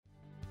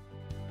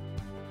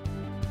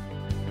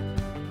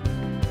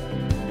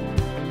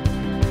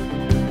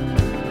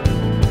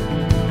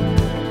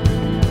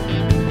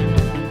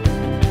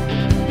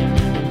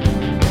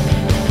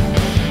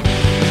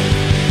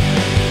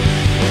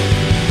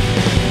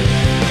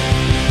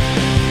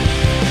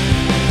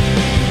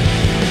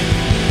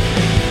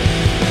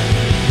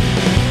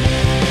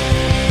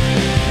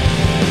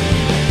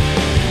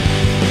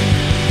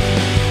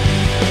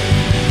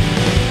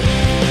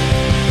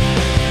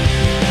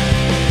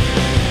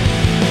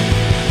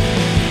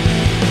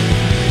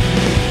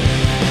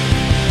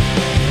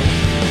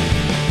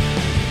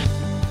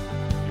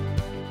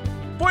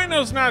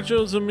Buenos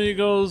nachos,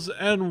 amigos,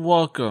 and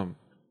welcome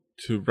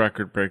to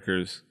Record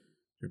Breakers,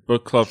 your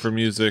book club for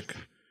music.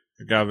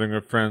 You're gathering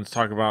with friends,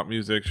 talking about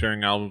music,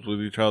 sharing albums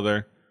with each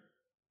other.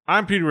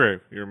 I'm Peter Rave,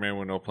 your man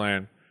with no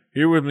plan.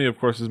 Here with me, of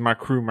course, is my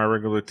crew, my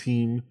regular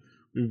team.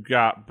 We've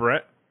got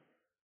Brett.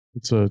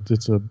 It's a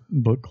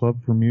book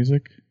club for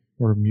music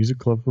or a music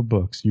club for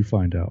books. You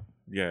find out.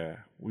 Yeah,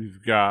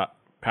 we've got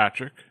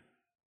Patrick.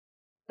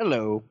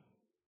 Hello.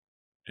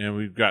 And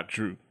we've got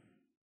Drew.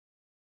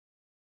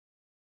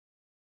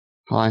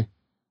 Hi.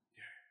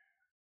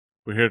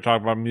 We're here to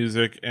talk about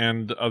music,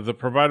 and the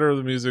provider of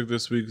the music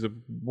this week, the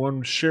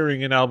one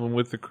sharing an album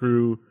with the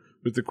crew,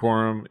 with the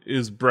quorum,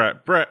 is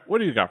Brett. Brett, what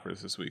do you got for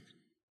us this week?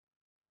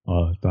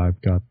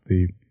 I've got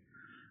the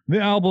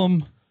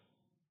album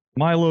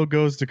Milo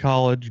Goes to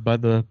College by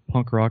the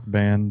punk rock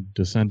band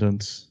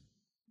Descendants.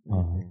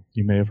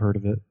 You may have heard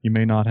of it. You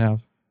may not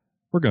have.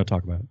 We're going to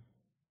talk about it.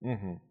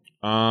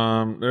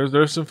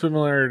 There's some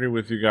familiarity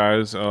with you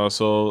guys.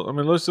 So I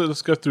mean,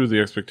 let's get through the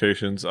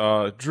expectations.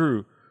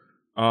 Drew,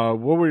 what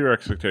were your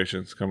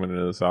expectations coming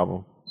into this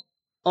album?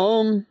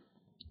 Oh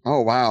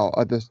wow,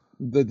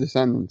 the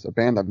Descendants, a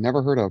band I've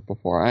never heard of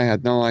before. I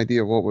had no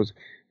idea what was.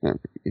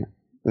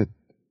 This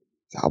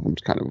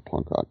album's kind of a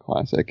punk rock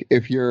classic.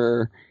 If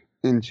you're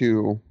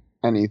into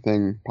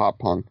anything pop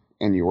punk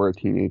and you were a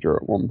teenager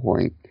at one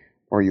point,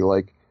 or you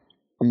like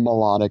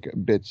melodic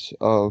bits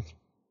of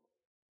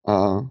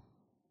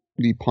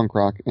the punk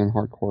rock and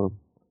hardcore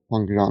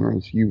punk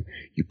genres, you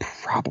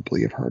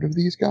probably have heard of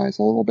these guys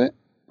a little bit.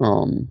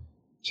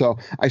 So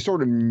I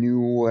sort of knew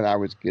what I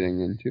was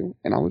getting into,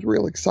 and I was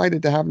real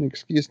excited to have an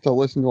excuse to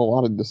listen to a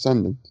lot of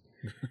Descendants.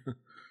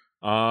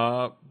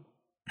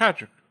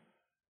 Patrick,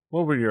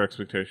 what were your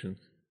expectations?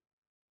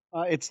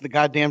 It's the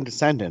goddamn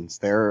Descendants.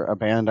 They're a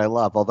band I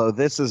love. Although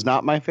this is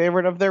not my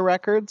favorite of their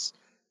records,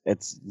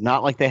 it's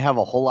not like they have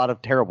a whole lot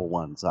of terrible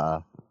ones.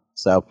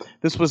 So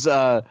this was,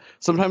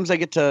 sometimes I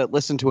get to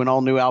listen to an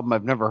all-new album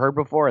I've never heard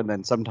before, and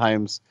then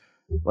sometimes,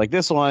 like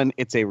this one,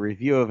 it's a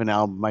review of an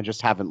album I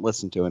just haven't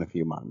listened to in a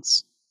few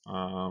months.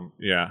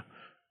 Yeah.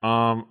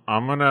 I'm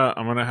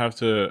gonna have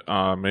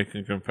to make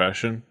a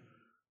confession.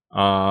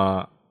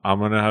 I'm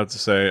gonna have to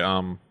say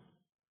I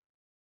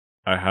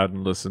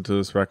hadn't listened to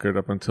this record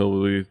up until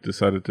we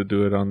decided to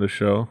do it on the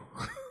show.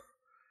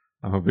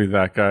 I'm gonna be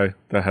that guy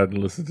that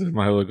hadn't listened to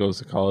Milo Goes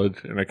to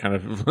College, and I kind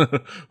of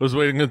was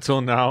waiting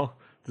until now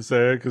to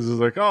say it because it's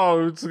like,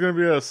 oh, it's gonna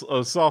be a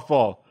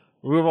softball.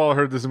 We've all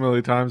heard this a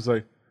million times.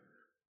 Like,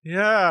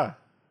 yeah,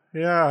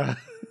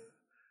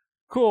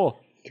 cool.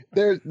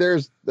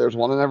 There's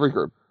one in every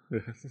group.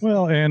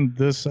 Well, and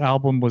this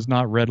album was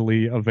not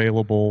readily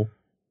available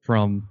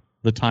from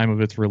the time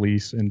of its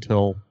release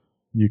until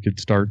you could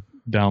start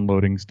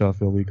downloading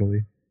stuff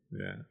illegally.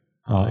 Yeah.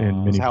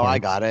 That's how I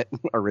got it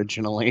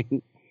originally.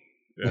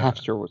 Yeah.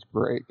 Napster was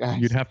great, guys.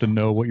 You'd have to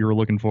know what you were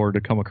looking for to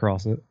come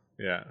across it.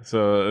 Yeah,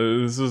 so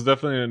this was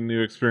definitely a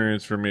new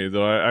experience for me,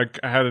 though I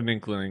had an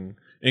inkling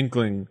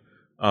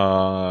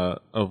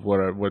of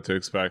what to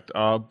expect.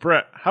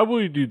 Brett, how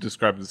would you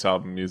describe this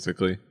album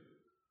musically?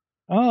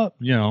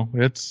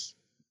 It's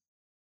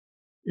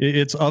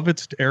of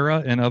its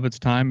era and of its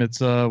time. It's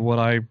what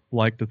I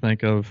like to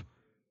think of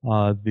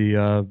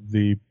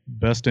the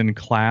best in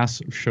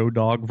class show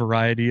dog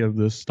variety of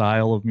this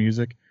style of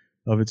music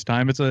of its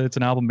time. It's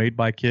an album made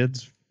by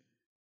kids,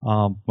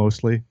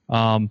 mostly.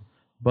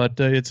 But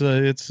it's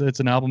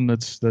an album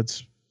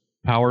that's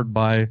powered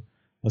by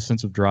a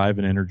sense of drive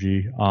and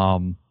energy.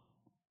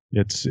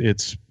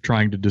 It's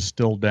trying to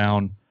distill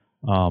down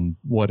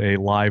what a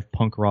live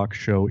punk rock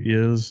show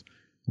is,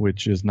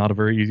 which is not a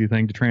very easy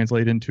thing to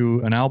translate into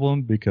an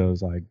album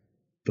because a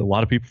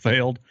lot of people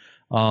failed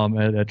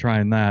at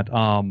trying that.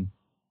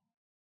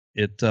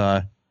 It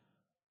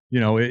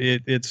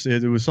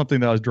was something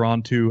that I was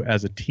drawn to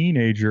as a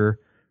teenager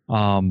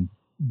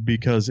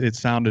because it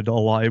sounded a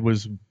lot. It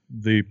was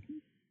the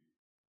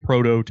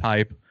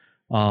prototype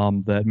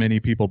that many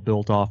people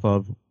built off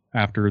of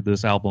after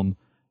this album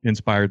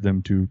inspired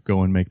them to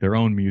go and make their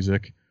own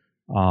music.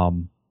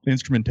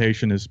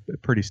 Instrumentation is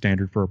pretty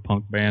standard for a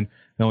punk band.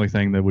 The only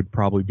thing that would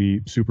probably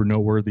be super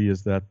noteworthy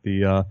is that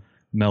the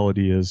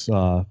melody is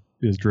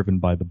driven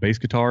by the bass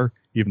guitar.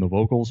 Even the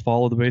vocals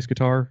follow the bass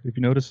guitar, if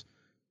you notice.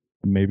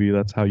 Maybe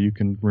that's how you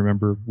can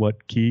remember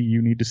what key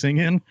you need to sing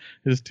in,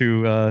 is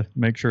to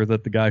make sure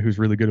that the guy who's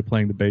really good at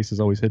playing the bass is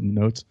always hitting the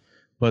notes.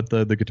 But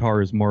the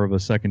guitar is more of a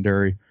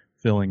secondary,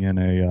 filling in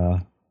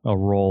a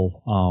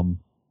role.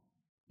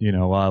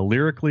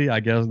 Lyrically, I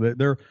guess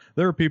there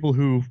are people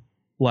who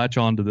latch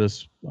on to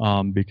this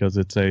because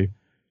it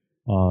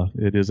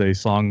is a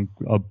song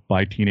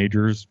by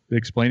teenagers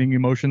explaining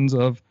emotions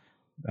of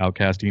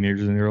outcast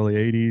teenagers in the early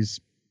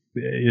 80s.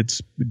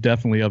 It's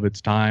definitely of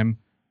its time,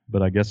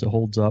 but I guess it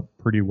holds up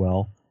pretty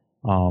well.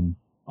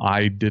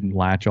 I didn't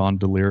latch on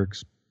to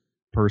lyrics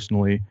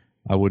personally.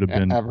 I would have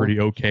been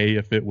pretty okay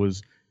if it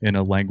was in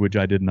a language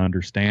I didn't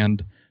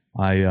understand.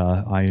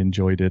 I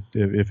enjoyed it.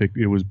 If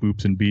it was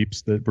boops and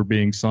beeps that were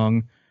being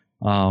sung,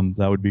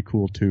 that would be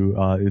cool too.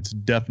 It's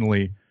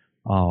definitely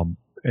a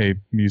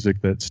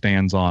music that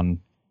stands on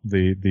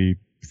the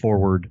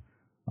forward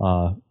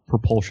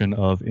propulsion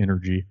of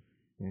energy.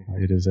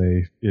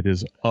 Mhm. It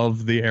is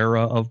of the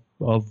era of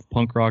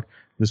punk rock.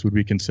 This would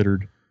be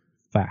considered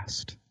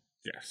fast.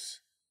 Yes.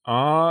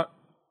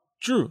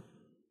 Drew,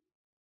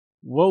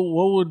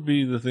 what would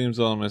be the themes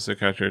elements that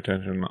catch your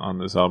attention on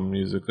this album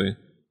musically?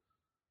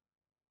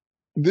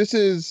 This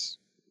is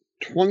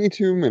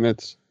 22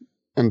 minutes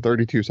and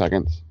 32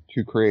 seconds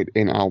to create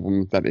an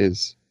album that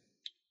is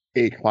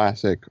a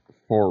classic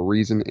for a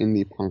reason in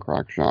the punk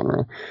rock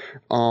genre.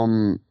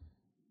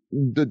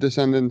 The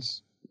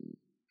Descendants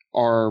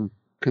are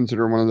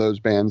considered one of those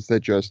bands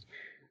that just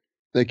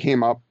they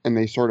came up and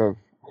they sort of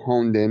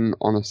honed in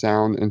on a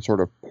sound and sort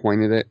of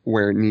pointed it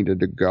where it needed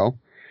to go.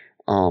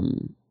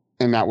 And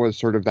that was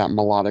sort of that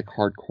melodic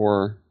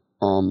hardcore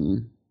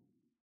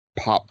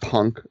pop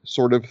punk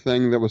sort of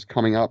thing that was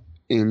coming up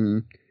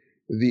in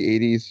the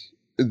 80s.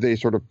 They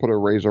sort of put a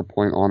razor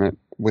point on it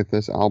with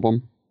this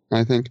album,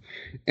 I think.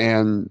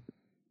 And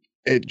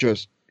it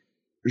just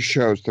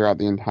shows throughout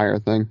the entire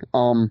thing.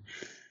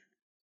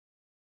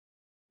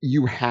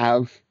 You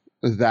have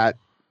that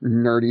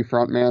nerdy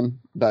frontman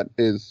that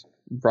is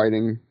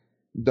writing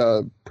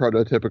the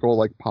prototypical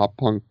like pop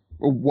punk,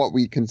 what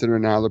we consider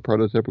now the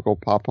prototypical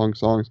pop punk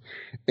songs.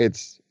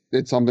 It's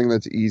something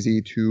that's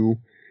easy to,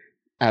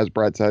 as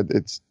Brett said,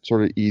 it's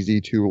sort of easy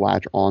to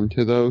latch on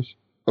to those.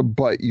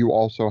 But you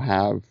also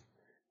have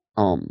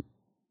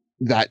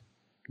that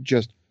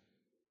just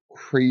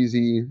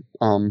crazy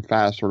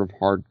fast sort of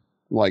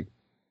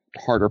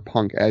harder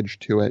punk edge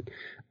to it.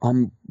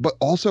 But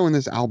also in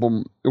this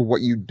album,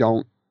 what you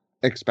don't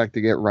expect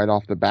to get right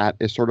off the bat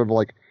is sort of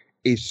like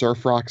a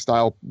surf rock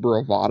style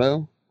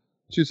bravado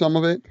to some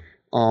of it,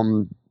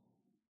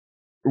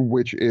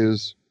 which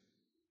is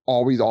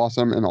always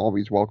awesome and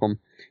always welcome.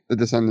 The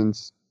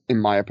Descendants, in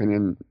my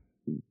opinion,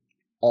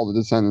 all the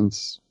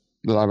Descendants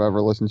that I've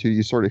ever listened to,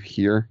 you sort of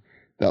hear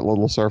that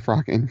little surf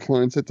rock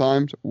influence at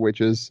times,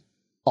 which is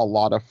a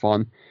lot of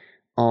fun.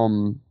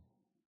 And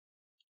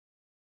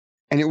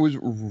it was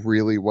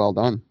really well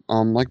done.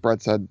 Like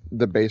Brett said,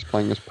 the bass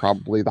playing is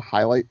probably the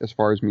highlight as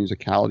far as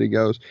musicality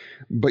goes.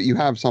 But you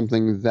have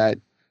something that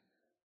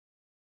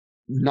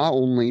not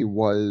only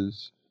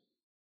was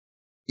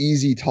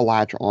easy to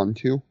latch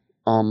onto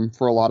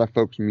for a lot of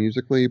folks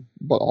musically,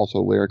 but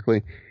also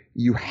lyrically.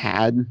 You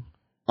had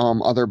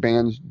other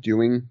bands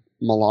doing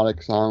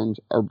melodic sounds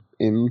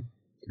in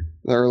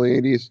the early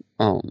 80s,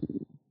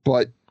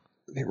 but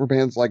they were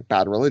bands like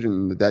Bad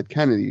Religion, the Dead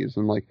Kennedys,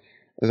 and like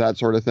that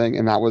sort of thing,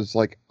 and that was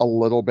like a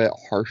little bit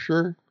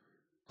harsher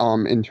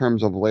in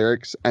terms of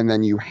lyrics. And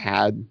then you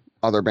had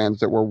other bands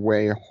that were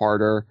way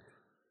harder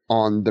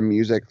on the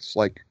musics,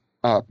 like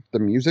the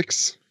music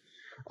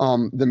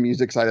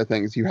side of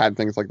things. You had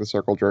things like the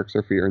Circle Jerks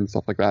or Fear and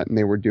stuff like that, and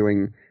they were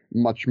doing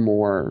much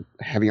more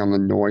heavy on the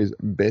noise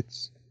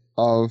bits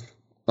of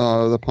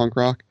the punk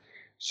rock.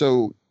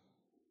 So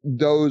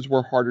those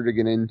were harder to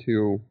get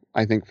into,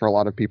 I think, for a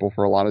lot of people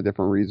for a lot of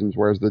different reasons,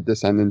 whereas the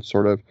Descendants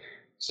sort of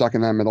stuck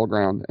in that middle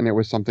ground, and it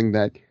was something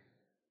that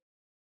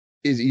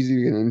is easy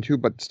to get into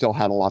but still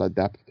had a lot of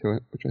depth to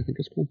it, which I think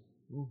is cool.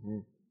 Mm-hmm.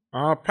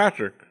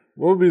 Patrick,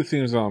 what would be the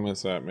themes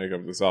elements that make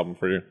up this album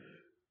for you?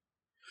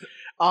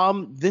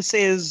 This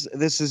is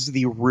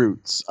the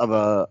roots of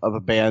a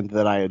band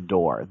that I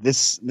adore.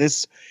 This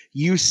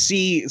you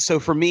see. So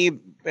for me,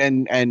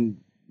 and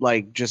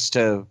like, just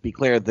to be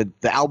clear, the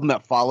album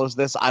that follows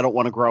this, I Don't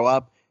Want to Grow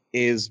Up,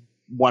 is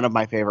one of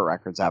my favorite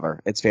records ever.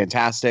 It's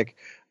fantastic.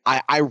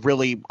 I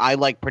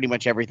like pretty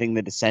much everything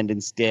the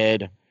Descendants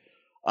did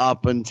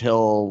up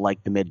until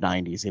like the mid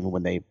 90s, even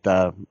when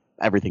the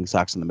Everything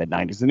Sucks in the mid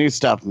 90s. The new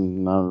stuff,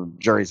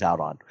 jury's out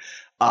on.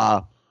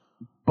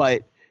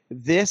 But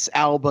this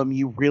album,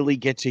 you really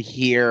get to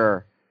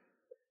hear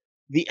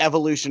the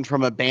evolution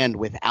from a band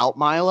without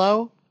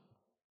Milo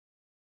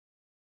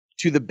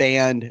to the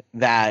band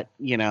that,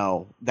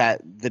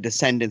 that the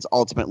Descendants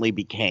ultimately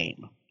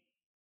became.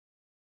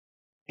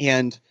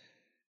 And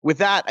with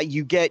that,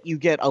 you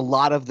get a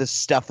lot of the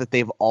stuff that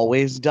they've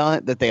always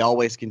done, that they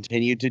always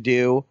continue to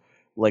do,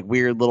 like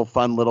weird little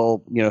fun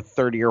little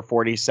 30 or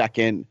 40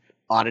 second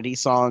oddity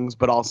songs,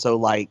 but also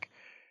like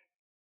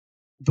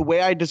the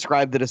way I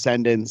describe the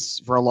Descendants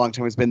for a long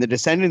time has been the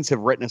Descendants have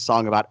written a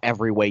song about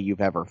every way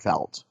you've ever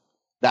felt.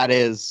 That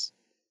is,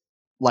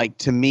 like,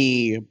 to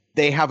me,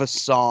 they have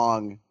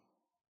songs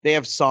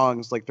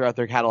like throughout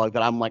their catalog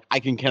that I'm like, I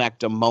can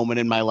connect a moment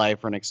in my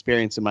life or an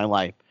experience in my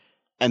life,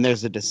 and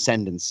there's a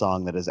Descendants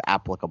song that is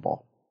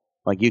applicable.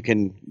 Like, you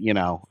can,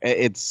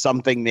 it's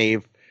something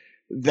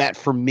that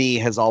for me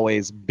has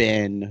always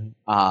been,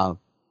 what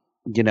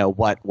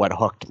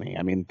hooked me.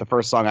 I mean, the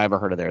first song I ever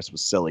heard of theirs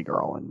was Silly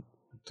Girl, and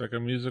It's like a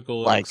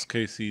musical like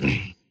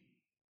XKCD.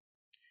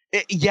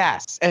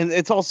 Yes, and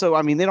it's also,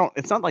 I mean,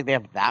 it's not like they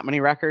have that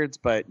many records,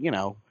 but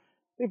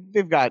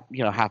they've got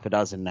half a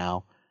dozen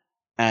now,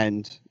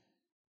 and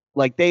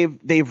like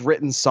they've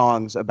written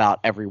songs about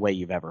every way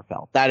you've ever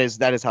felt. That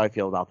is how I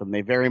feel about them.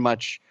 They very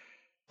much,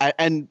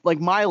 and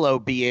like Milo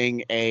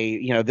being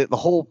the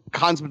whole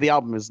concept of the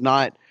album is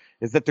not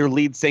is that their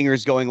lead singer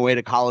is going away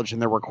to college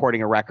and they're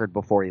recording a record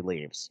before he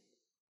leaves,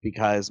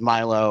 because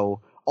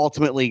Milo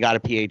ultimately got a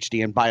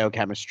PhD in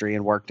biochemistry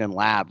and worked in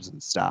labs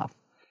and stuff,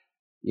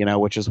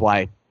 which is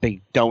why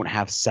they don't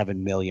have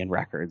 7 million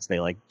records. They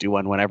like do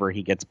one whenever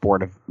he gets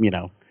bored of,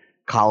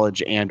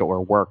 college and or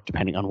work,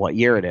 depending on what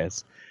year it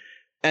is.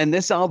 And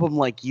this album,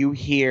 like you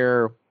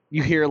hear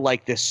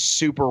like this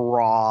super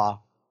raw,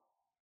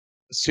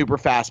 super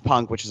fast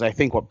punk, which is I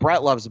think what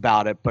Brett loves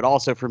about it. But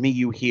also for me,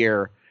 you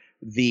hear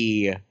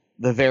the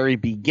very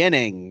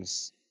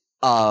beginnings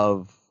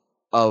of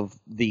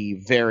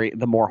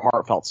the more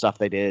heartfelt stuff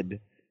they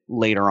did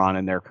later on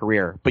in their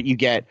career. But you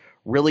get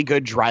really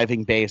good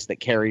driving bass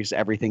that carries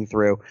everything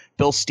through.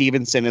 Bill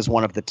Stevenson is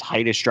one of the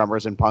tightest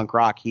drummers in punk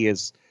rock. He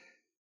is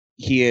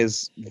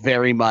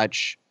very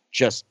much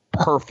just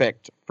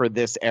perfect for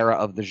this era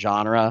of the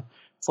genre.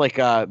 It's like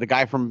the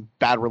guy from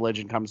Bad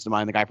Religion comes to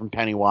mind, the guy from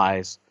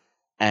Pennywise,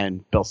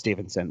 and Bill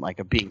Stevenson, like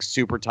a being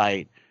super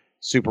tight,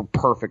 super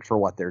perfect for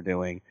what they're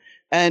doing.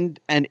 And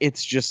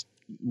it's just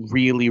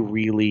really,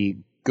 really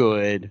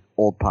good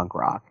old punk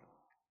rock.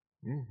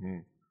 Mm-hmm.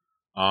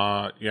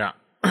 Yeah.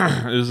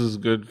 This is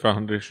good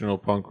foundational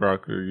punk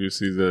rock. You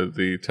see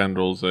the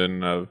tendrils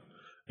in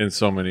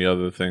so many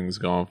other things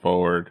going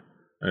forward.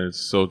 And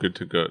it's so good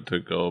to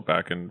go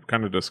back and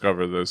kind of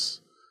discover this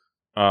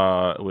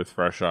with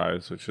fresh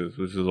eyes, which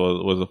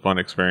was a fun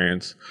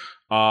experience.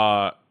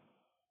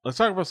 Let's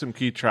talk about some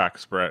key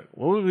tracks, Brett.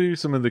 What would be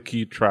some of the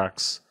key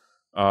tracks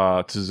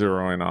to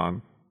zero in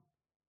on?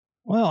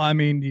 Well, I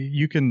mean,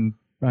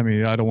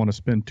 I don't want to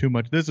spend too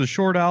much. This is a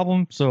short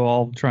album, so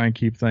I'll try and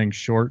keep things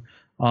short.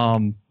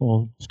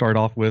 We'll start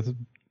off with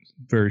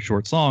very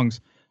short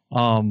songs.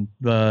 One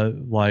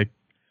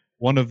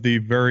of the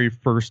very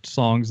first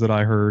songs that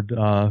I heard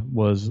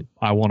was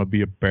 "I Want to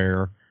Be a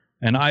Bear,"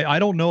 and I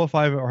don't know if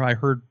I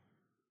heard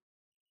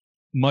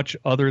much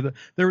other than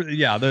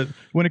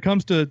when it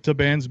comes to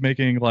bands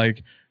making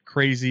like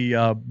crazy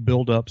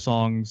build-up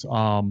songs,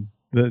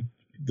 that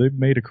they've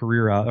made a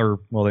career out,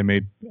 they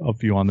made a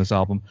few on this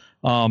album.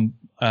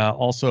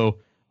 Also,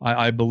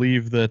 I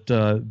believe that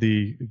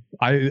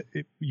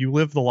you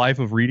live the life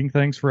of reading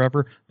things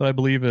forever, but I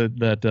believe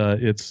that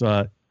it's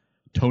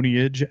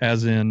Tonyage,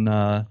 as in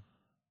I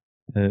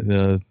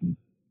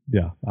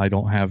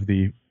don't have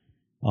the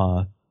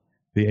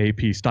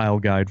AP style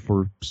guide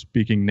for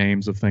speaking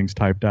names of things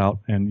typed out,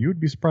 and you would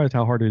be surprised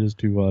how hard it is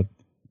to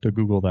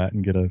Google that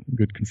and get a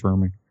good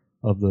confirming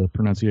of the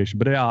pronunciation.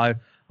 But yeah,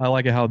 I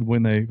like it how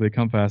when they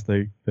come fast,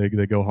 they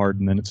go hard,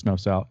 and then it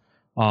snuffs out.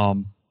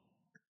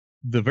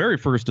 The very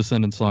first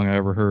Descendants song I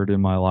ever heard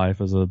in my life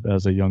as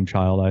a young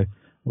child,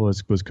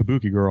 was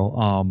Kabuki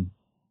Girl,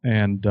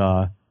 and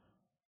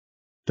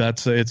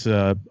it's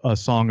a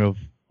song of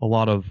a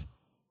lot of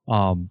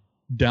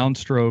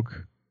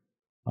downstroke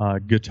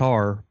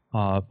guitar,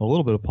 a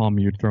little bit of palm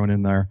mute thrown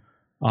in there,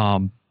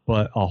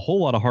 but a whole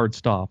lot of hard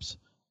stops.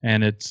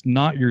 And it's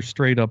not your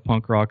straight up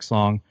punk rock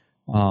song.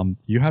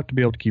 You have to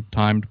be able to keep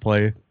time to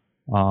play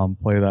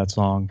that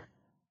song.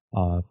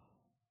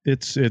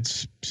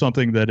 It's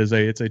something that is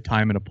it's a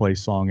time and a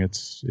place song.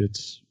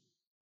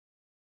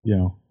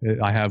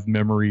 I have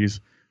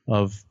memories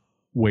of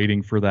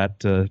waiting for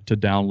that to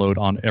download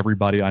on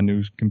everybody I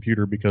knew's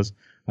computer because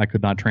I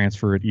could not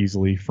transfer it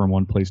easily from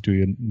one place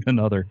to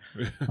another.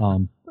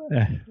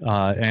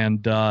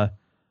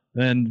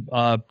 Then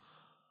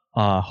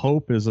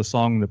Hope is a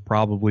song that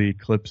probably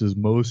eclipses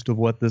most of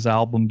what this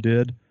album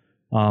did,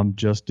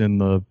 just in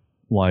the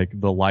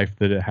life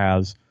that it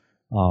has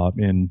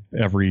in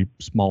every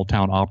small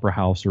town opera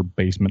house or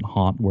basement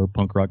haunt where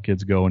punk rock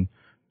kids go and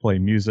play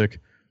music,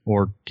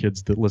 or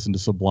kids that listen to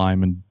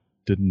Sublime and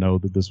didn't know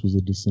that this was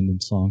a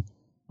Descendants song.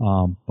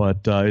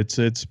 But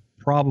it's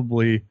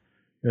probably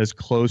as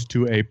close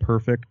to a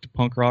perfect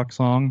punk rock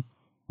song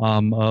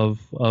of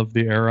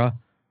the era.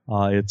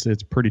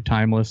 It's pretty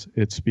timeless.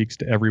 It speaks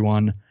to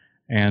everyone,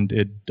 and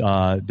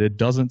it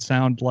doesn't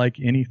sound like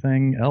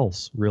anything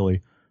else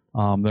really.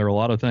 There are a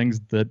lot of things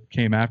that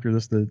came after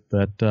this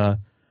that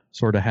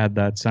sort of had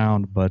that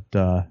sound, but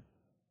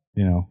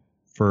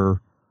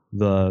for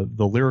the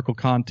lyrical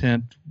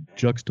content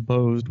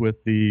juxtaposed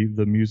with the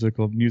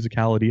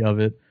musicality of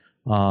it,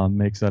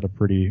 makes that a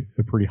pretty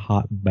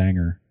hot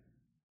banger.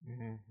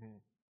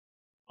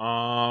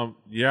 Mm-hmm.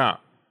 Yeah.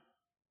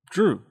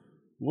 Drew,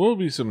 what will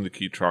be some of the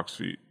key tracks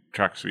for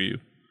you?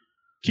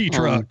 Key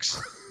trucks.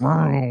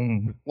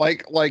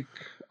 like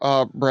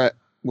Brett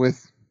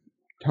with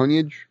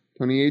Tonyage,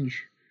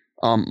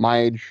 My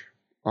Age,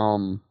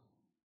 to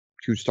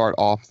start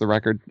off the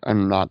record.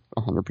 I'm not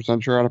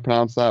 100% sure how to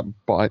pronounce that,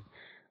 but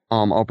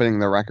opening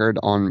the record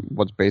on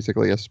what's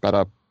basically a sped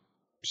up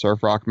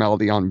surf rock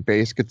melody on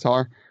bass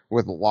guitar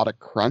with a lot of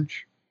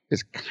crunch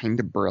is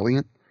kind of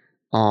brilliant.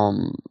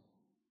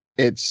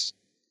 It's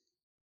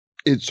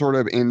sort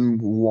of in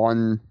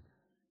one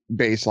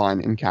bass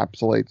line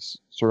encapsulates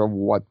sort of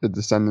what the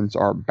Descendants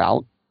are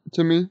about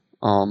to me,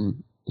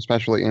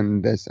 especially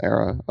in this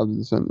era of the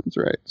Descendants,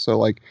 right?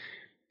 So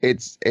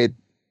it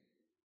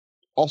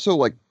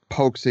also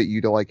pokes at you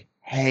to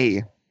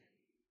hey,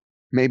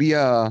 maybe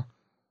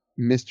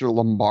Mr.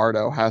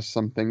 Lombardo has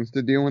some things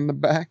to do in the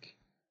back,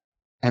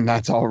 and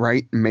that's all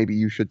right. Maybe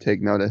you should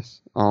take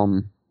notice.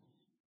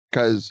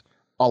 Because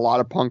a lot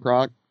of punk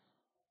rock,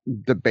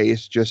 the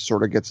bass just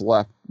sort of gets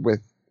left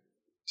with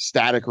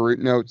static root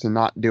notes and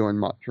not doing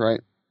much,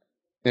 right?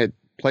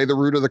 Play the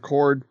root of the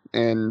chord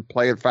and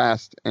play it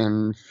fast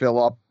and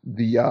fill up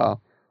the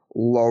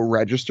low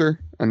register,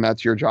 and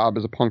that's your job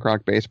as a punk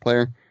rock bass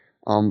player.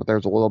 But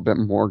there's a little bit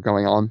more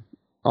going on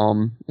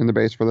in the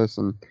bass for this,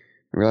 and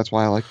maybe that's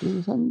why I like the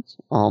Descendants.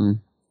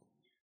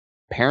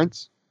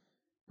 Parents.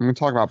 I'm going to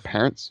talk about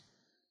Parents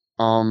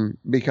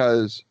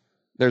because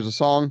there's a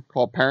song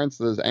called Parents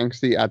that is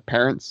angsty at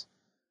Parents,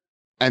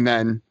 and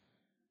then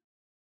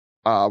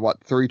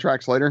 3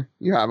 tracks later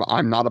you have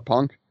I'm Not a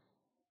Punk.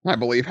 I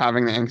believe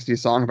having an angsty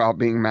song about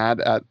being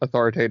mad at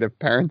authoritative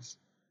parents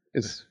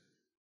is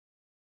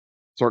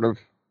sort of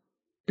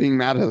being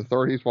mad at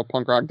authorities, what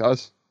punk rock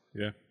does.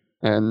 Yeah.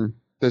 And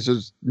this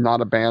is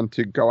not a band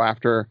to go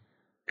after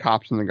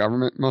cops and the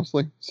government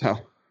mostly. So,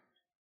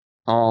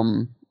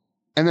 and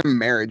then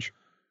Marriage.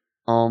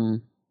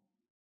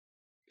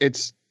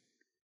 It's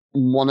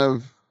one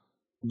of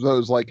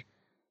those like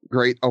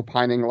great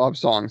opining love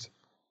songs.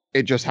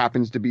 It just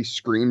happens to be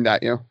screamed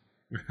at you.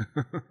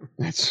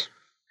 That's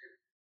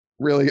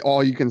really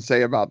all you can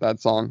say about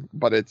that song,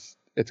 but it's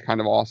kind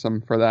of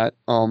awesome for that.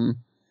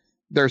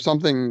 There's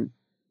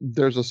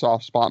a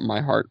soft spot in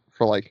my heart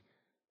for like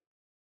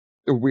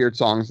the weird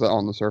songs that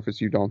on the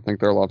surface you don't think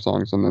they're love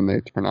songs, and then they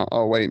turn out,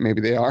 oh wait,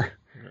 maybe they are.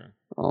 Yeah.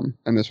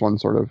 And this one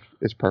sort of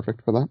is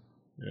perfect for that.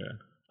 Yeah.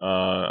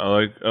 I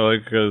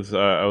like because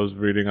I was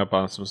reading up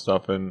on some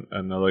stuff and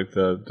I like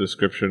the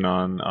description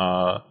on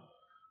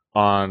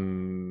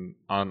I'm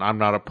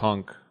Not a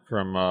Punk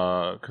from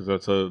because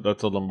that's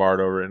a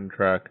Lombardo written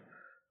track.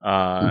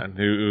 And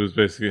it was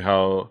basically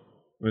how.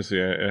 Let me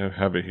see. I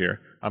have it here.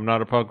 I'm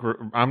not a punk.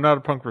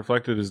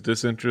 Reflected his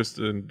disinterest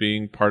in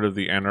being part of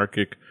the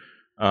anarchic,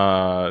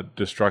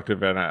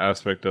 destructive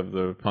aspect of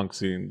the punk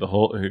scene. That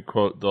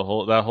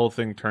whole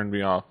thing turned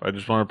me off. I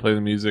just want to play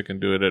the music and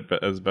do it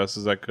as best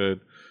as I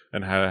could,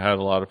 and had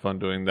a lot of fun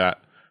doing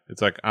that.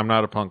 It's like I'm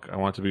not a punk. I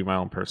want to be my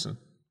own person,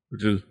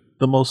 which is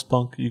the most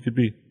punk you could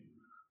be,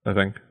 I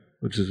think,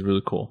 which is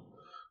really cool.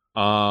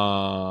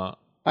 I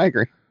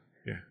agree.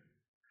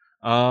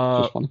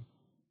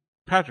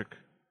 Patrick,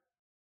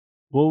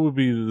 what would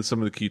be some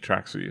of the key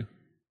tracks for you?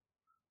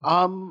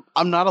 I'm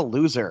Not a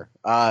Loser.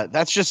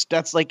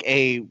 That's like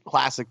a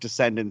classic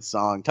Descendants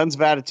song. Tons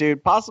of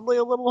attitude, possibly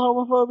a little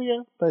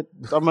homophobia, but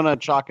I'm gonna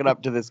chalk it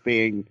up to this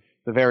being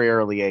the very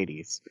early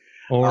 '80s.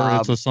 Or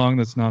it's a song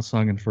that's not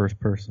sung in first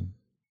person.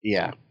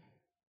 Yeah.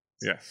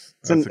 Yes,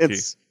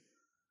 it's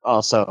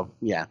also,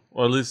 yeah.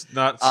 Or at least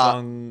not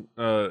sung.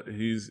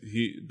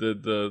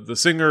 The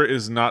singer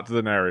is not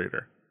the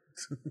narrator.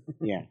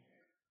 Yeah.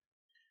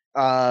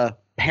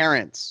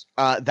 Parents.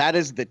 That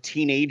is the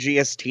teenage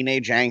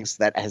angst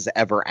that has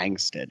ever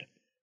angsted.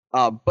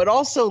 But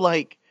also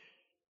like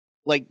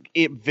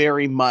it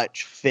very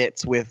much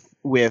fits with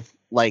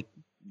like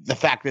the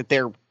fact that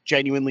they're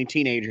genuinely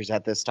teenagers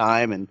at this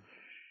time. And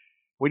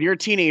when you're a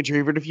teenager,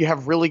 even if you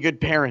have really good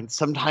parents,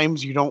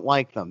 sometimes you don't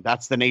like them.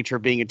 That's the nature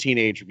of being a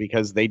teenager,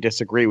 because they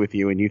disagree with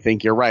you and you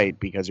think you're right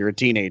because you're a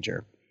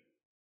teenager.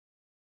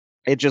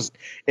 It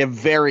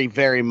very,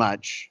 very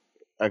much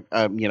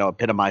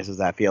epitomizes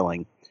that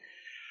feeling.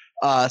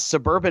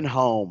 Suburban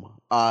Home,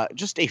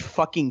 just a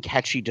fucking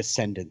catchy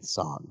Descendants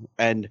song.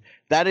 And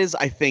that is,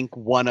 I think,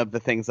 one of the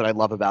things that I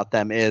love about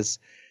them is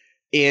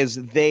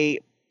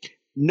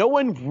no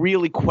one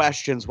really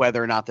questions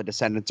whether or not the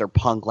Descendants are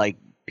punk like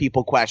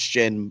people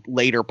question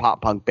later pop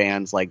punk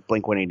bands like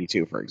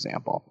Blink-182, for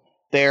example.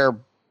 They're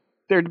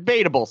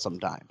debatable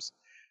sometimes.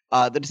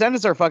 The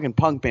Descendants are a fucking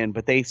punk band,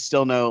 but they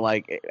still know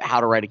like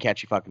how to write a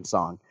catchy fucking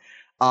song.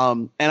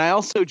 And I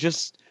also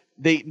just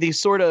they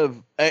sort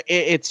of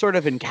it sort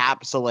of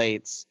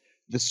encapsulates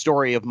the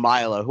story of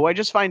Milo, who I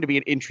just find to be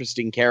an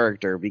interesting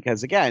character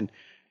because, again,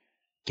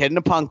 kid in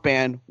a punk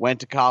band, went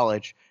to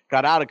college,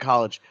 got out of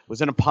college,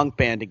 was in a punk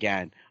band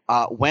again,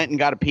 went and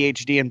got a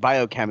PhD in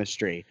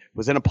biochemistry,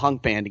 was in a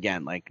punk band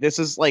again. This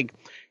is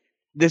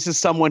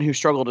someone who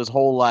struggled his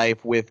whole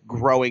life with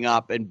growing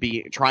up and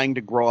trying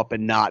to grow up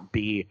and not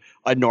be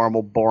a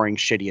normal, boring,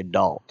 shitty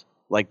adult.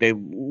 Like, they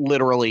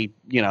literally,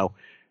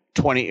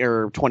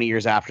 20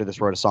 years after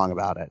this wrote a song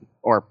about it,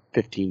 or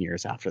 15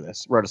 years after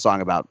this wrote a song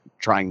about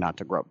trying not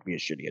to grow up to be a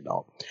shitty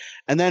adult.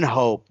 And then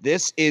Hope.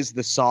 This is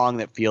the song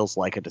that feels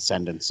like a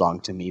Descendants song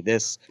to me.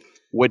 This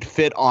would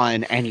fit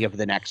on any of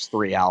the next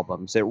 3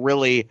 albums.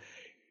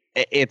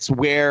 It's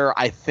where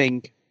I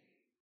think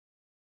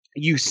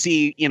you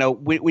see,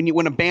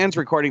 when a band's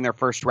recording their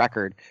first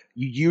record,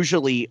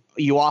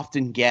 you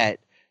often get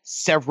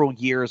several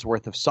years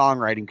worth of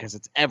songwriting because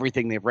it's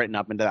everything they've written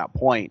up into that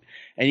point.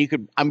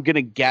 And I'm going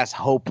to guess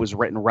Hope was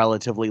written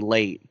relatively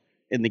late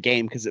in the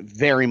game because it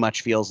very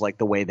much feels like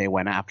the way they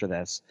went after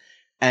this.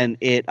 And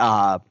it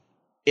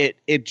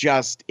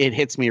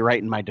hits me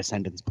right in my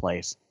Descendants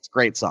place. It's a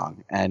great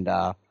song. And,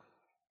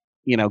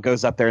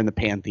 goes up there in the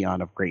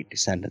pantheon of great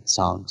Descendants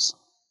songs.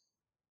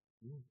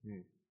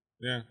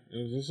 Yeah,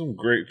 there's some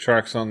great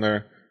tracks on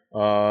there. A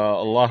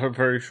lot of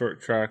very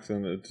short tracks,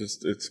 and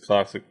it's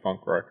classic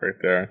punk rock right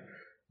there.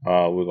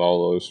 With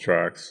all those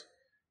tracks.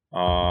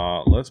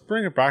 Let's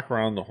bring it back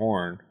around the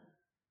horn.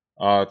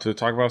 To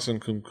talk about some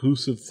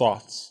conclusive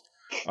thoughts.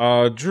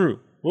 Drew,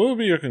 what would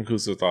be your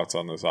conclusive thoughts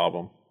on this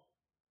album?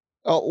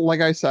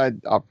 Like I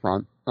said up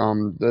front,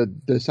 the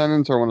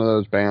Descendants are one of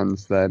those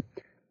bands that,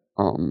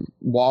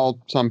 while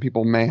some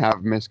people may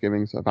have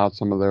misgivings about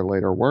some of their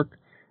later work,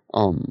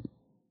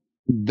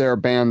 they're a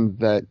band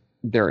that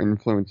their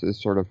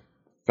influences sort of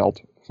felt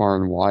far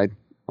and wide.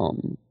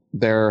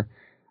 They're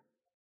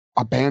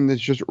a band that's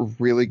just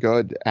really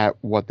good at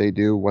what they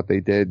do, what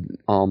they did,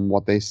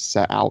 what they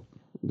set out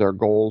their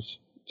goals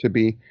to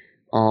be.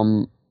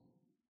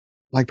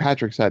 Like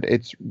Patrick said,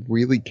 it's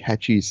really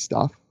catchy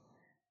stuff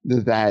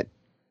that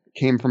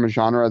came from a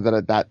genre that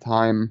at that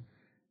time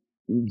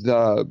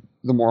the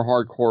more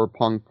hardcore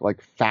punk,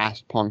 like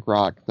fast punk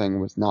rock thing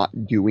was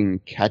not doing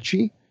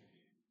catchy,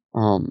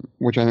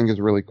 which I think is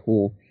really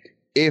cool.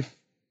 If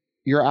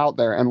you're out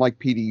there and like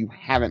PD, you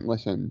haven't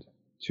listened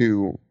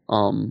to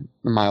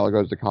Milo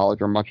Goes to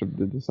College or much of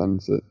the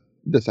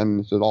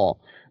Descendants at all,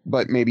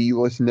 but maybe you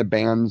listen to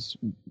bands,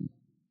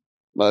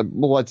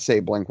 let's say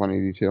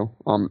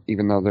Blink-182,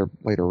 even though their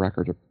later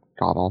records are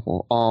god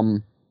awful,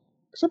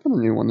 except for the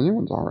new one. The new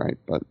one's all right,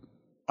 but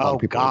oh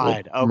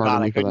god,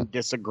 I couldn't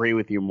disagree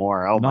with you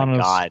more. Oh Not my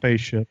enough god,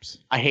 spaceships.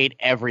 I hate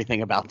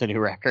everything about the new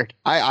record.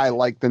 I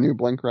like the new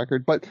Blink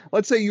record, but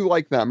let's say you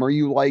like them, or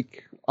you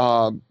like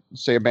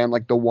say a band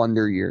like the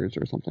Wonder Years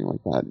or something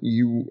like that.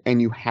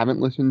 You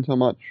haven't listened to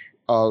much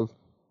of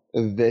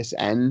this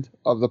end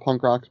of the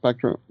punk rock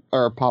spectrum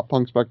or pop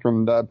punk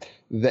spectrum, the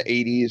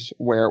 80s,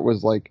 where it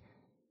was like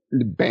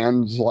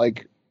bands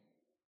like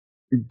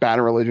Bad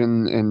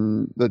Religion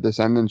and the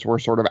Descendants were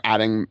sort of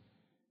adding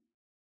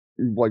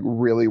like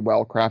really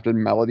well crafted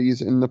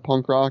melodies in the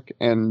punk rock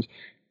and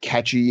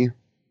catchy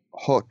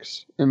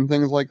hooks and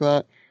things like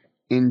that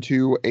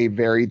into a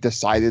very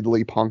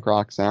decidedly punk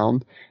rock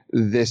sound.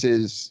 This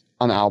is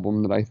an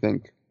album that I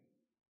think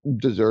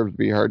deserves to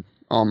be heard.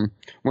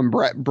 When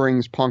Brett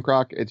brings punk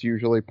rock, it's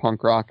usually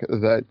punk rock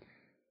that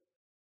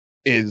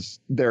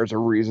there's a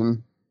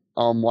reason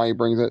why he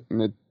brings it,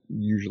 and it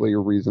usually a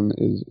reason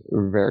is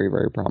very,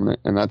 very prominent,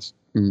 and that's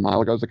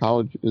Milo Goes to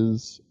College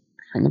is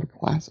kind of a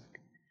classic.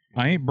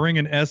 I ain't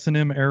bringing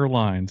S&M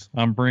Airlines.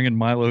 I'm bringing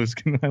Milo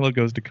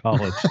Goes to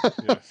College.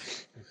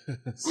 Yes.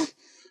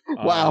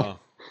 Wow.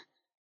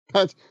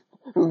 That's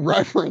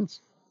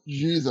reference.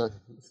 Jesus.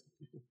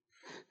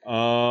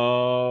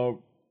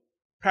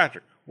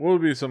 Patrick, what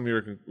would be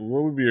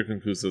your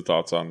conclusive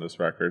thoughts on this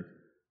record?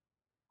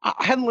 I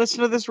hadn't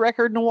listened to this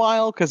record in a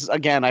while because,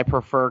 again, I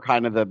prefer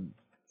kind of the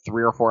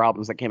 3 or 4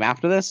 albums that came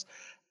after this,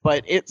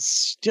 but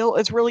it's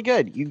really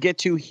good. You get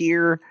to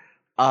hear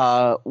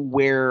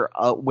where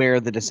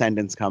the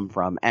Descendants come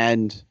from,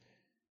 and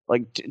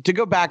like to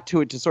go back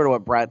to it, to sort of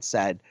what Brett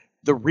said.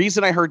 The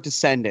reason I heard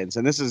Descendants,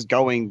 and this is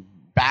going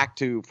back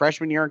to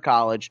freshman year in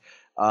college,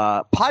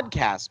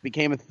 podcasts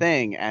became a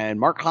thing, and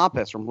Mark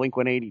Hoppus from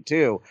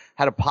Blink-182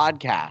 had a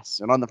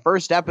podcast, and on the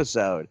first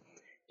episode,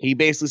 he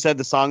basically said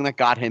the song that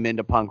got him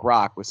into punk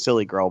rock was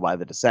 "Silly Girl" by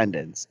the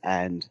Descendants,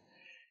 and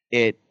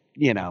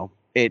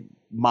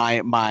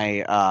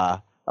my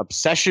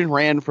obsession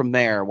ran from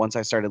there. Once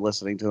I started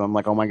listening to them, I'm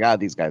like, oh my god,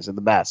 these guys are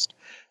the best.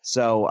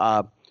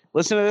 So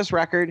listen to this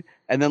record,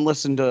 and then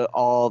listen to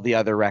all the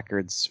other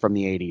records from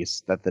the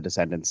 80s that the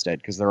Descendants did,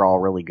 because they're all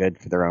really good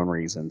for their own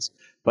reasons.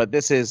 But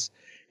it's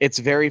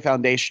very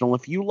foundational.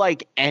 If you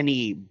like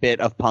any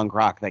bit of punk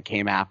rock that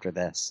came after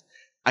this,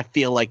 I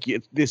feel like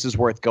this is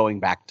worth going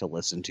back to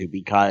listen to,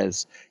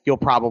 because you'll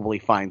probably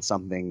find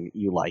something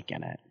you like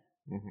in it.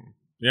 Mm-hmm.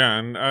 Yeah,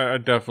 and I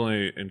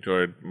definitely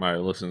enjoyed my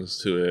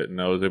listens to it,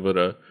 and I was able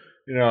to,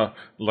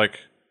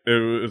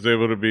 it was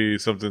able to be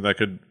something that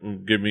could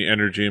give me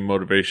energy and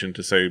motivation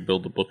to, say,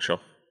 build a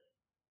bookshelf,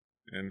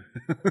 and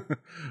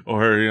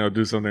or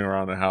do something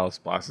around the house,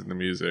 blasting the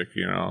music,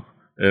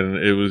 and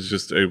it was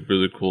just a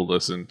really cool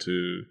listen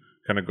to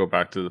kind of go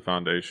back to the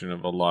foundation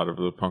of a lot of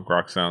the punk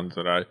rock sounds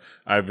that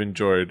I've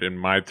enjoyed in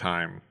my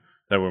time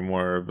that were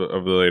more of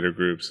the later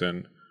groups,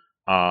 and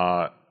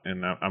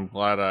I'm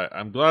glad I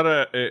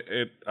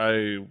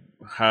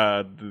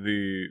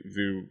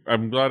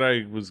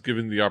was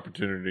given the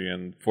opportunity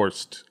and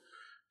forced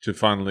to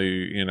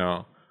finally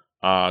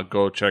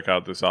go check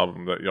out this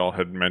album that y'all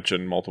had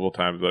mentioned multiple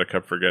times that I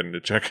kept forgetting to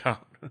check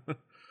out.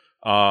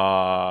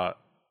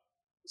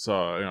 So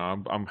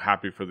I'm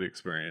happy for the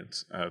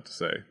experience, I have to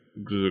say.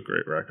 It was a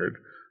great record.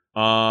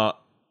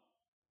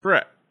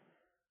 Brett,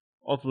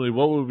 ultimately,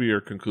 what would be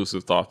your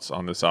conclusive thoughts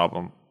on this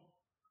album?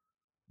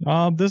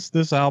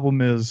 This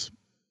album is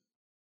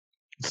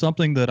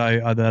something that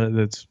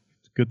that's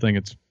a good thing.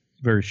 It's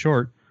very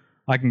short.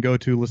 I can go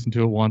to listen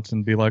to it once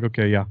and be like,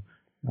 okay, yeah,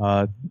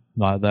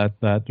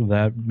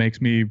 that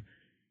makes me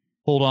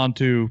hold on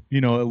to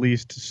at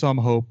least some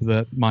hope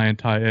that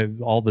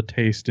all the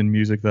taste in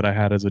music that I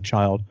had as a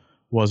child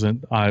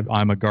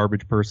I'm a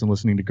garbage person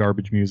listening to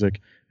garbage music,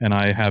 and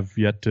I have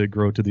yet to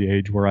grow to the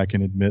age where I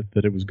can admit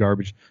that it was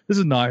garbage. This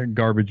is not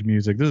garbage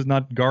music. This is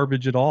not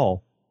garbage at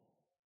all.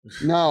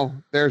 No,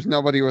 there's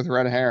nobody with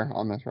red hair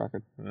on this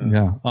record.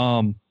 Yeah.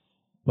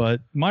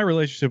 But my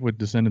relationship with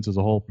Descendants as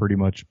a whole pretty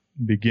much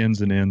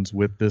begins and ends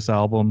with this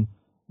album.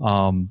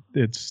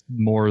 It's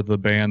more the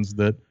bands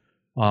that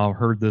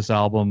heard this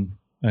album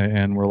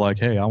and were like,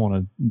 hey, I want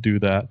to do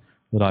that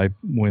I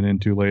went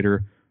into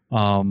later.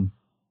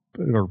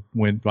 Or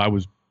when I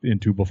was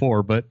into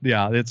before, but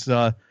yeah, it's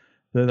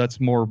that's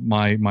more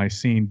my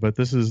scene. But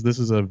this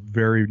is a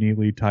very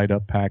neatly tied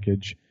up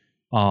package.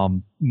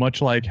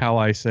 Much like how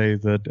I say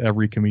that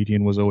every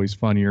comedian was always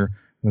funnier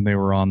when they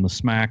were on the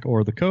Smack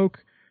or the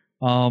Coke.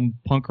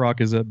 Punk rock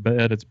is at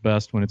its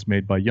best when it's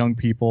made by young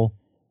people,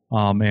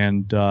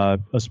 and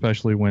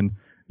especially when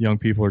young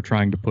people are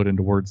trying to put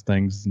into words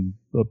things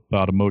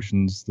about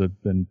emotions that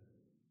then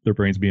their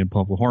brains being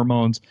pumped with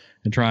hormones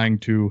and trying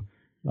to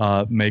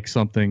make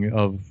something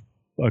of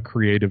a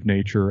creative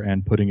nature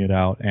and putting it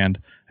out and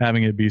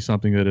having it be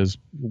something that is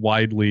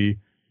widely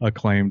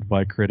acclaimed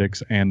by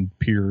critics and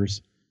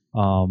peers.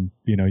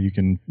 You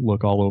can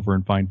look all over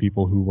and find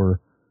people who were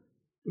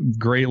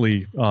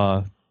greatly,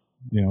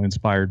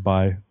 inspired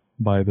by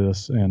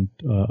this and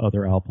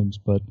other albums.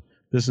 But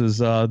this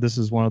is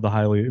one of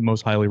the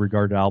most highly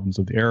regarded albums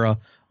of the era,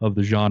 of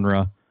the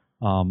genre,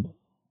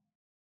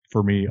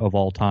 for me, of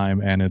all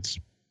time. And it's,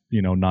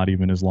 not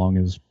even as long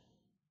as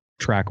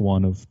track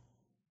one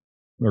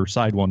or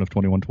side one of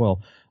 2112.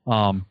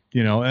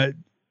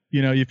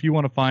 If you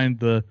want to find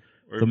the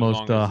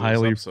most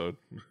highly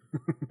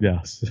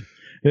yes,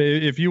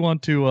 if you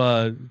want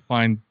to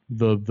find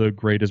the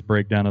greatest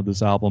breakdown of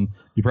this album,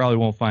 you probably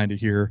won't find it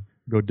here.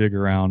 Go dig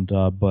around,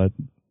 but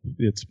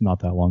it's not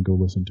that long. Go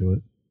listen to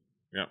it.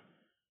 Yeah,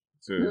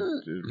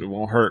 it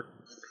won't hurt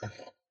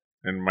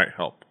and might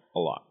help a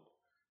lot.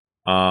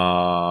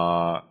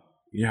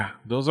 Yeah,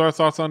 those are our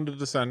thoughts on the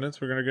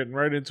Descendants. We're gonna get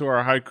right into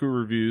our haiku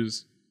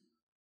reviews.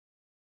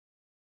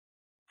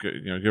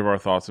 Give our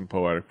thoughts in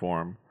poetic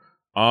form.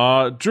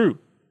 Drew,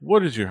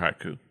 what is your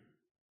haiku?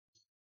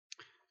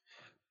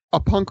 A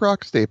punk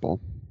rock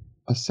staple,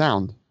 a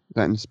sound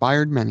that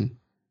inspired many.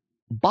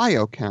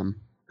 Biochem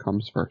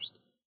comes first.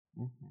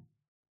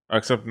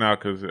 Except now,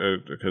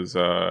 because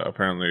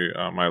apparently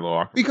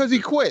Milo. Because he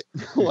quit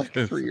like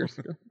 3 years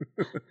ago.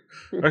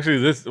 Actually,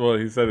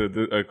 he said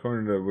it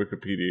according to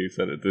Wikipedia. He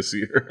said it this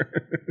year.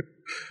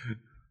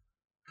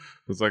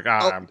 It's like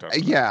I'm done.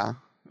 Yeah,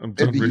 I'm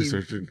done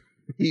researching.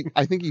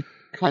 I think he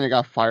kind of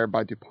got fired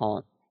by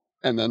DuPont,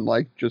 and then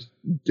just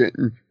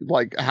didn't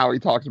how he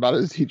talks about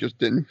it is he just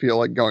didn't feel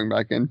like going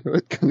back into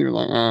it because he was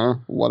like,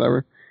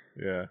 whatever.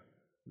 Yeah,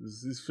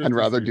 I'd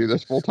rather do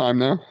this full time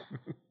now.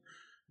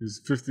 He's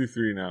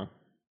 53 now.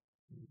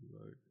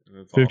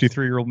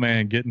 53-year-old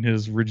man getting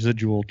his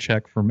residual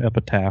check from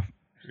Epitaph.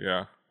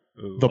 Yeah.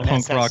 The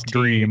punk rock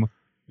dream.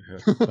 Yeah.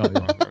 Punk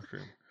rock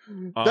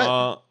dream.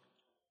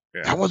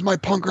 That was my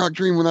punk rock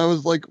dream when I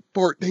was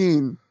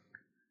 14.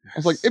 I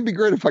was like, it'd be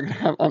great if I could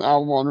have an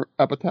album on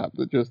Epitaph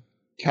that just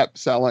kept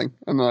selling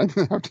and then I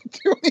didn't have to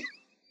do it.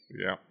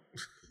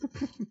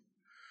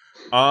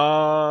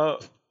 Yeah.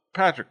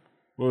 Patrick,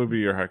 what would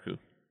be your haiku?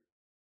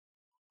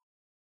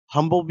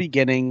 Humble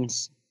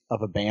beginnings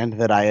of a band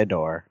that I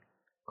adore.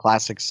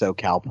 Classic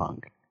SoCal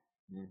punk.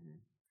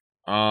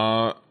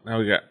 Now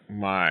we got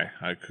my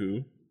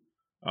haiku.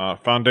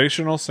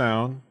 Foundational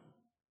sound.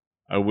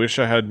 I wish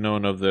I had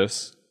known of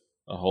this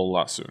a whole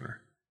lot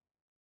sooner.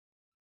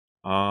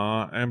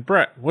 And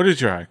Brett, what is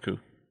your haiku?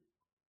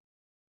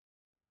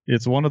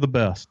 It's one of the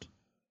best.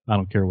 I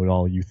don't care what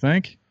all you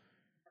think.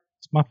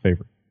 It's my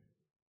favorite.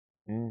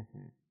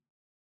 Mm-hmm.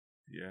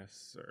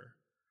 Yes, sir.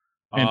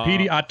 And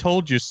Petey, I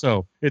told you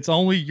so. It's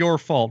only your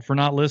fault for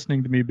not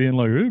listening to me being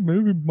like, hey,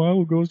 maybe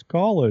Milo goes to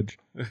college.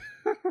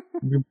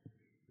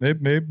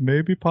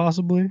 maybe,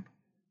 possibly.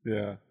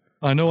 Yeah.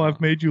 I know I've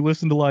made you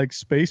listen to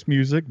space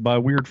music by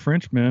weird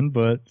Frenchmen,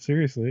 but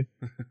seriously.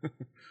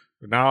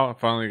 But now I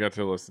finally got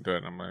to listen to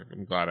it, and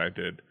I'm glad I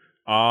did.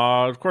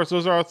 Of course,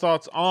 those are our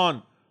thoughts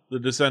on the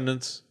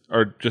Descendants,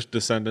 or just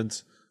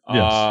Descendants.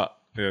 Yes.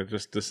 Yeah,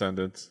 just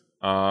Descendants.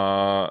 You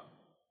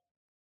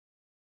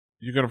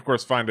can, of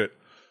course, find it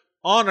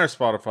on our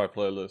Spotify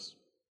playlist.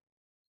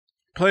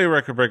 Play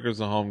Record Breakers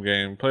the home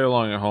game. Play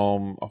along at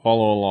home.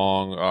 Follow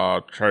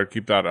along. Try to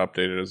keep that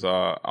updated as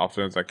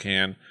often as I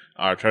can.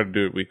 Try to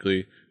do it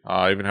weekly.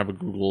 Even have a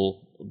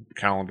Google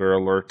Calendar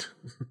alert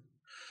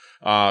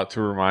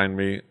to remind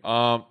me.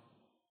 On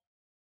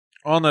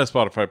that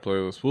Spotify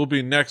playlist will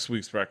be next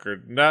week's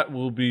record. That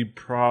will be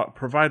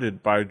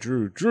provided by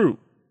Drew. Drew,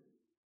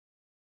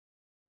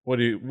 what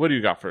do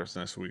you got for us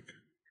next week?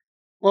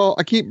 Well,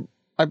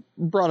 I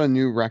brought a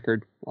new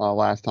record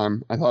last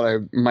time. I thought I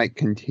might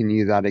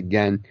continue that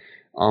again.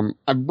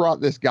 I brought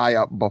this guy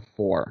up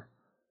before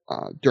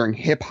during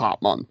Hip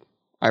Hop Month.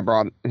 I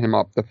brought him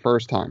up the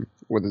first time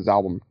with his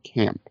album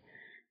Camp.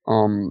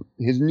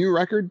 His new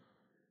record,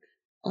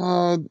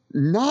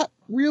 not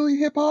really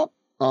hip hop.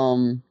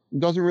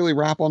 doesn't really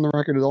rap on the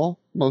record at all.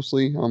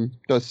 Mostly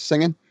does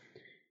singing,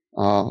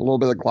 a little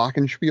bit of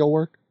glockenspiel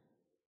work.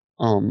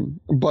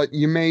 But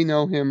you may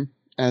know him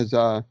as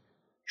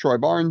Troy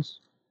Barnes.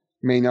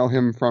 You may know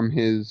him from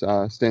his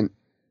stint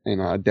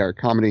in Derek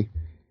Comedy.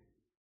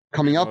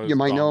 Coming up, you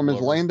might know him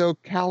as Lando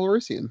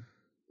Calrissian.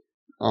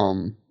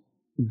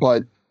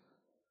 But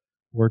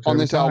on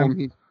this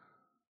album,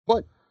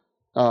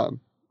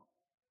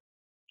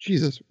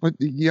 Jesus, what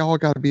y'all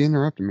got to be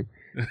interrupting me.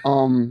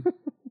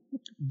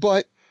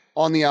 But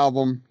on the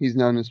album, he's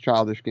known as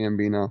Childish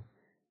Gambino.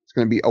 It's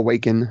going to be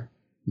 "Awaken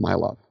My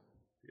Love."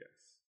 Yes,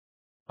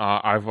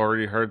 I've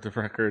already heard the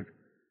record.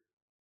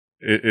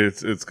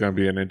 It's going to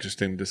be an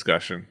interesting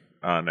discussion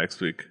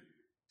next week,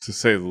 to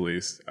say the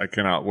least. I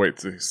cannot wait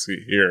to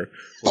hear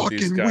what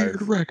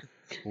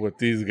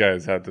these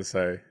guys have to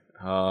say.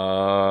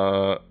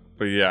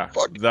 But yeah,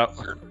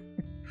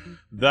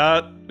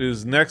 that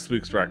is next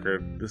week's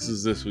record. This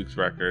is this week's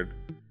record.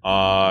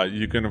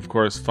 You can of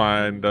course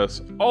find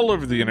us all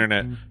over the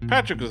internet.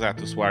 Patrick is at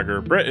the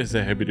Swagger. Brett is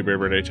at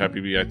HibbittyBirbird,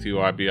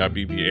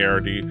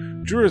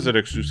 HIPBITOIBIBBARD. Drew is at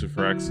Exclusive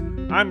for X.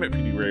 I'm at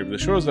PD Rave. The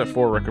show is at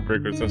 4 Record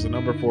Breakers. That's the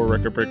number 4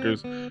 Record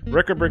Breakers.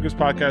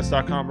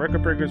 RecordBreakersPodcast.com.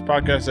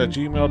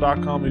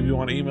 RecordBreakersPodcast@gmail.com if you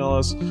want to email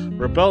us.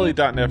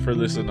 Rebelli.net for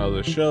this and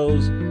other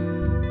shows.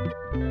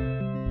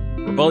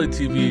 Rebelli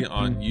TV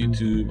on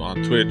YouTube,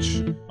 on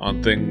Twitch,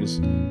 on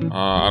things.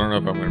 I don't know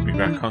if I'm going to be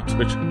back on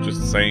Twitch. I'm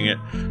just saying it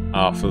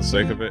for the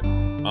sake of it.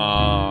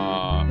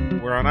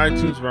 We're on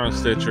iTunes. We're on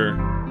Stitcher.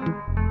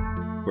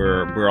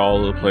 We're all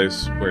over the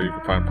place where you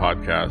can find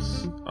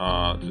podcasts.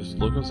 Just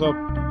look us up,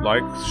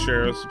 like,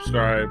 share,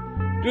 subscribe,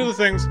 do the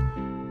things.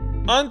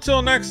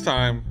 Until next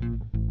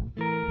time,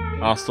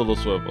 hasta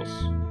los huevos.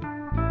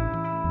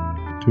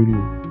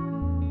 Toodaloo.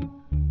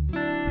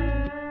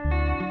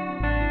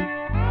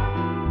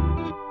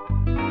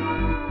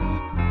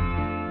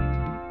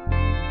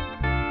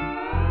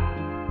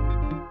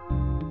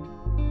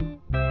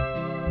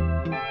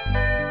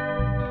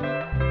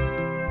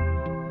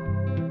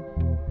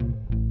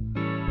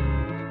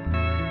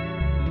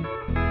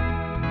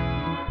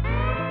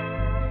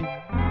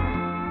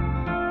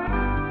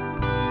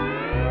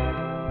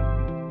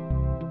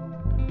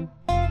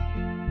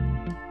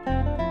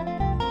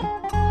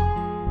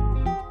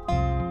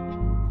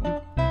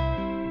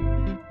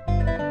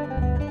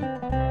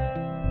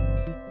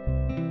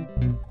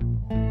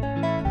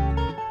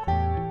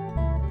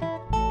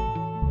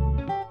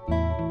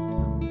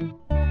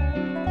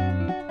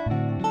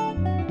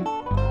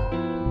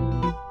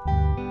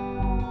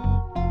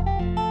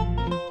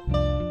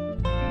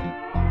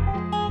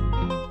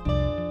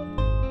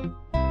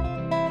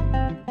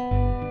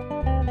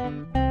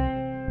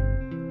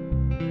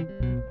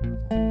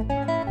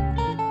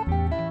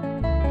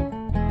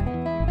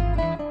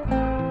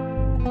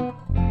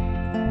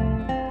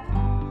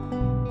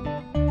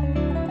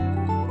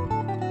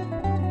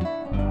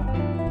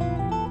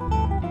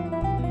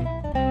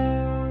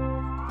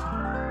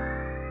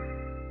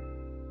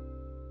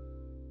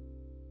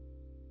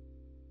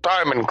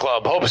 Diamond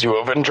Club hopes you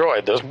have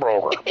enjoyed this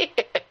program.